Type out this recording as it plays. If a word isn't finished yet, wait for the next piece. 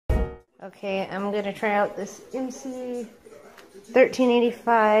Okay, I'm going to try out this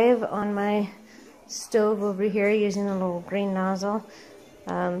MC1385 on my stove over here using a little green nozzle.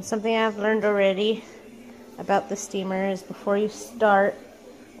 Something I've learned already about the steamer is before you start,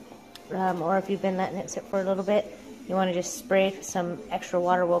 or if you've been letting it sit for a little bit, you want to just spray, some extra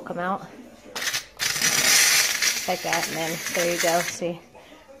water will come out. Like that, and then there you go. See,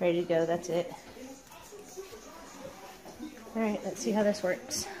 ready to go, that's it. Alright, let's see how this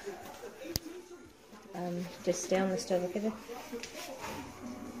works. Just stay on the stove, okay?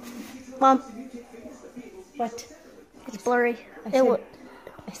 Mom. What? It's blurry. I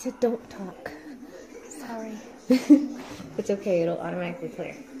said don't talk. Sorry. It's okay, it'll automatically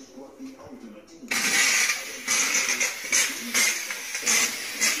clear.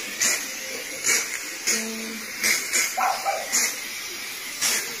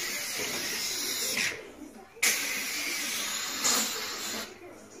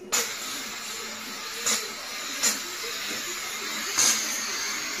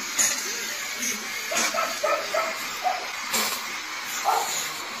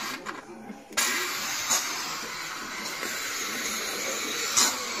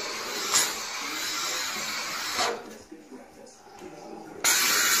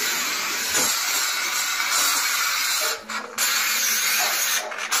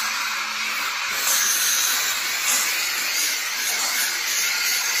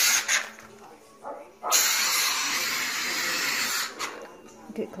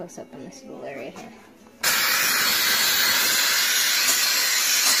 Get close up in this little area here.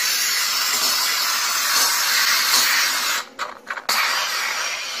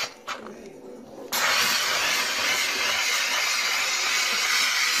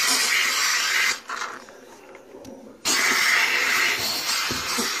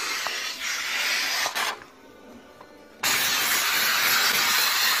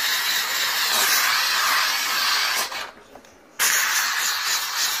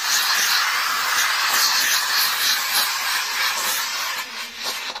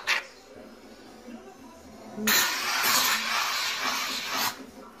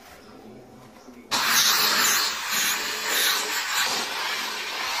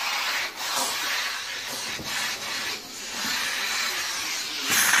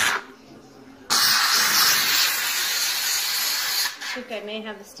 I think I may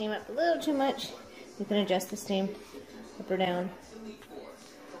have the steam up a little too much. You can adjust the steam up or down.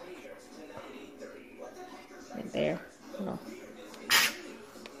 Right there. No.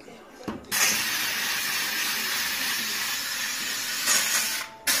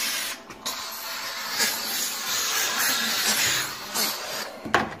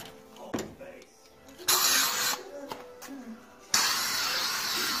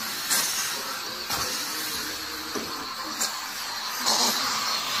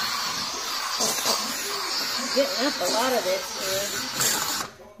 Getting up a lot of this here.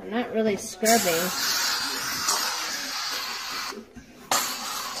 I'm not really scrubbing.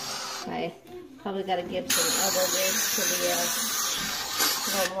 I probably got to give some elbow grease to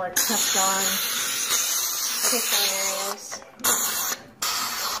the little more tucked on kick-on areas.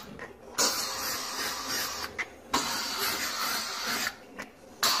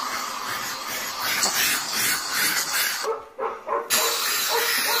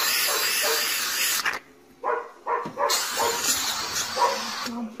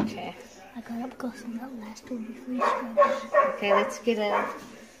 Okay, let's get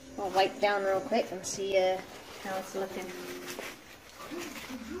I'll wipe down real quick and see how it's looking.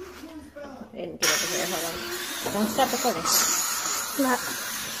 I didn't get over here, hold on. Don't stop recording. No.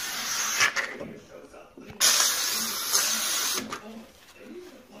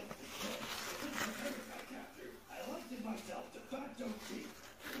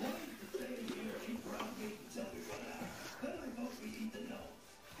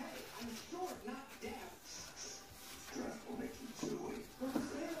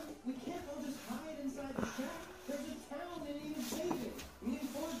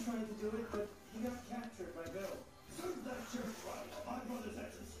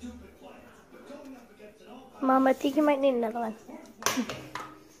 Mom, I think you might need another one.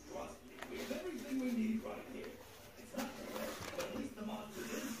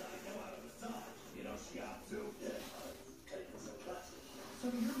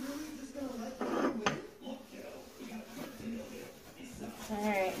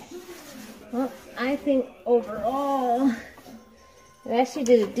 Alright. Well, I think overall it actually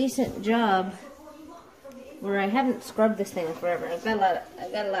did a decent job. Where I haven't scrubbed this thing in forever. I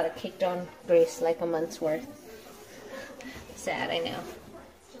got a lot of caked on grease, like a month's worth. Sad, I know.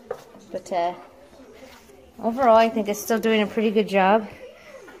 But overall, I think it's still doing a pretty good job.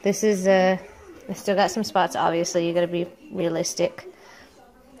 This is, I still got some spots, obviously. You gotta be realistic.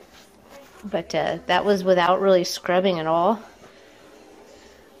 But that was without really scrubbing at all.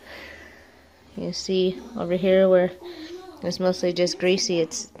 You see over here where it's mostly just greasy,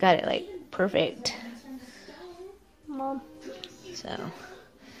 it's got it like perfect. Mom. So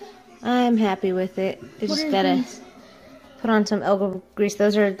I'm happy with it. I just gotta put on some elbow grease.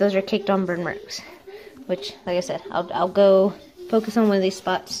 Those are caked on burn marks. Which, like I said, I'll go focus on one of these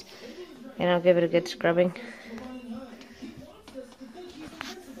spots and I'll give it a good scrubbing.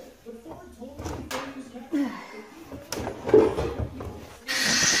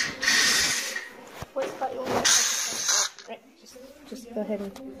 What spot you want? Right, just go ahead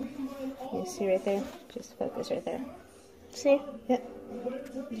and you see right there. Just focus right there. See? Yep.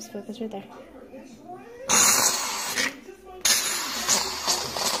 Just focus right there.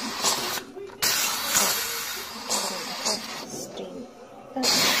 Steam.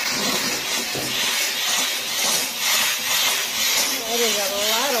 That is a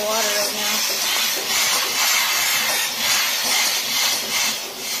lot of water right now.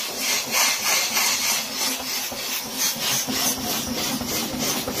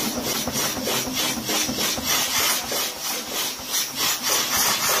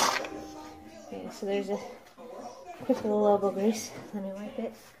 Okay, so there's a quick little elbow grease. Let me wipe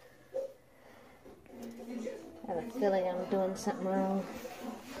it. I have a feeling I'm doing something wrong.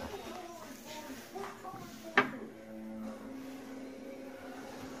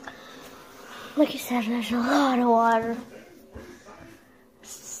 Like you said, there's a lot of water.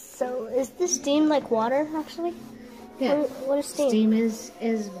 So, is this steam like water, actually? Yeah. What is steam? Steam is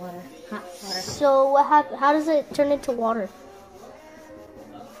water. Hot water. So, how does it turn into water?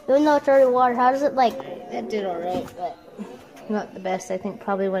 Even though it's already water, how does it like... That did alright, but not the best. I think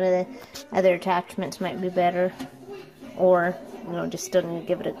probably one of the other attachments might be better. Or, you know, just still need to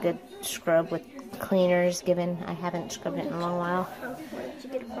give it a good scrub with cleaners, given I haven't scrubbed it in a long while. Where did you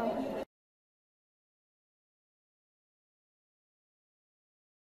get it from?